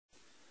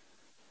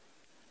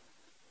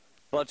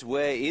But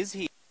where is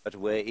he? But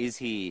where is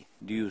he,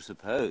 do you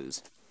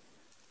suppose?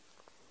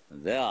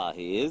 There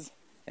he is.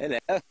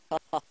 Hello.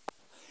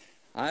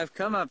 I've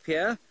come up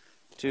here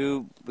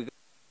to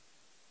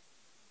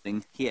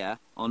here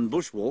on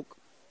bushwalk.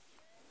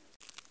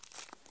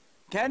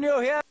 Can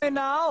you hear me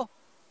now?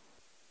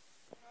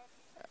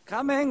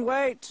 Coming,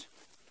 wait.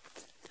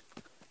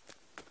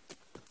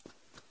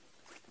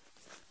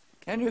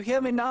 Can you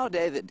hear me now,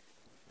 David?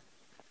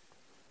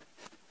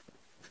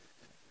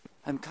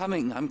 I'm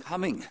coming, I'm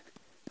coming.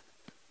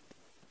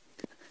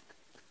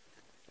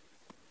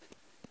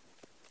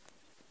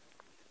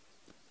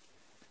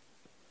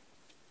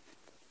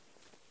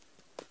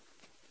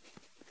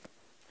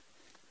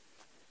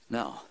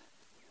 Now,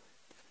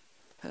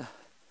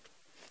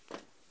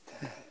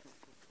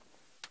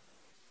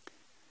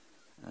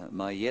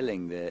 my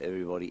yelling there,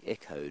 everybody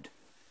echoed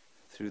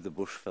through the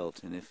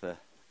bushveld, and if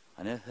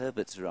I know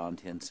Herbert's around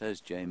here, and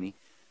so's Jamie,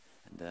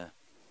 and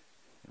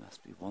you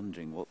must be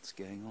wondering what's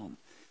going on.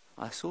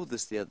 I saw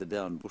this the other day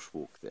on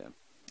bushwalk there,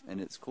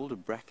 and it's called a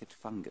bracket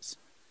fungus.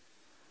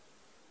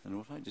 And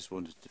what I just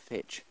wanted to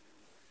fetch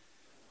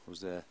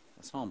was a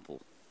sample.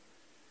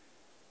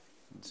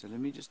 And so let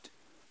me just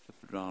flip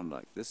it around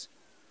like this.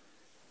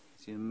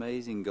 See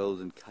amazing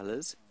golden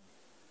colours.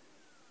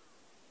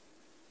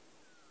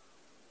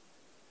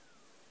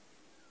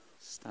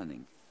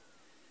 Stunning.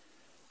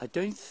 I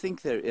don't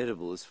think they're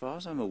edible. As far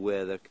as I'm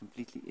aware, they're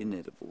completely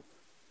inedible.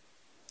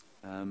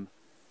 Look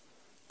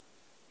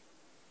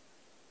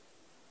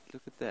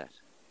at that.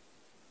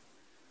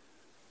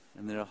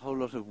 And there are a whole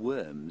lot of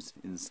worms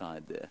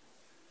inside there.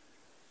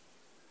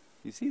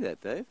 You see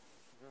that, Dave?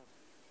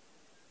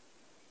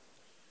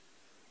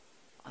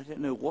 I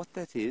don't know what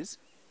that is.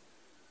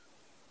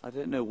 I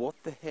don't know what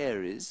the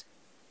hair is.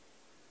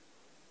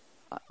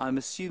 I'm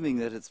assuming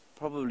that it's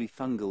probably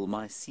fungal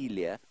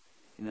mycelia,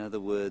 in other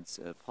words,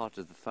 part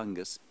of the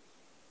fungus.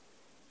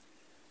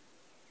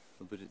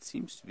 But it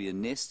seems to be a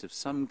nest of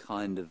some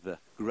kind of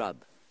grub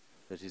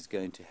that is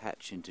going to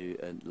hatch into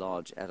a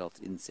large adult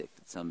insect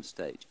at some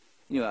stage.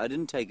 Anyway, I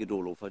didn't take it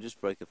all off, I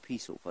just broke a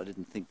piece off. I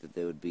didn't think that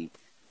there would be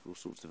all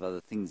sorts of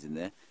other things in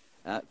there.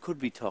 Could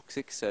be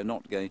toxic, so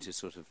not going to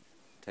sort of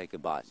take a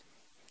bite.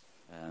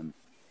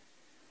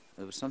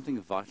 There was something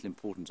of vital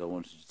importance I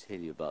wanted to tell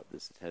you about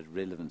this that had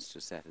relevance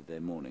to Saturday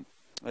morning.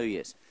 Oh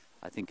yes,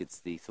 I think it's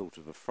the thought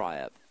of a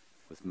fry-up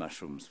with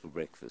mushrooms for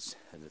breakfast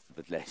a little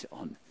bit later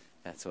on.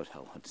 That's what I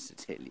wanted to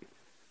tell you.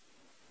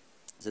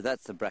 So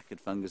that's the bracket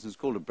fungus, and it's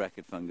called a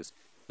bracket fungus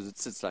because it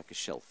sits like a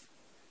shelf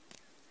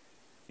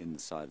in the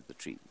side of the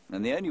tree.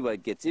 And the only way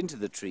it gets into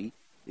the tree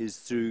is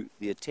through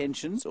the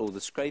attentions or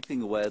the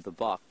scraping away of the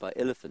bark by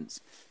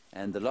elephants.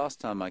 And the last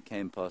time I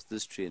came past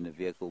this tree in a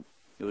vehicle,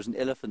 there was an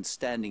elephant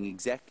standing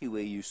exactly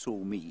where you saw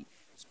me.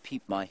 Just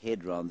peeped my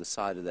head round the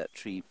side of that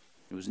tree.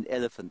 There was an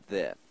elephant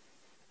there.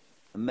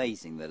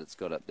 Amazing that it's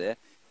got up there.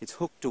 It's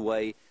hooked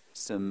away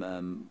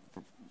some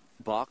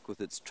bark with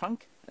its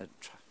trunk,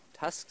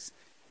 tusks,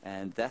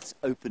 and that's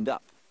opened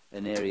up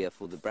an area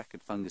for the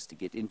bracket fungus to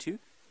get into,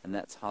 and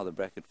that's how the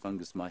bracket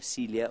fungus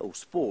mycelia or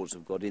spores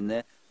have got in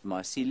there. The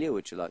mycelia,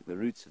 which are like the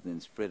roots, have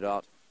then spread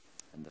out,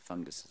 and the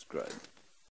fungus has grown.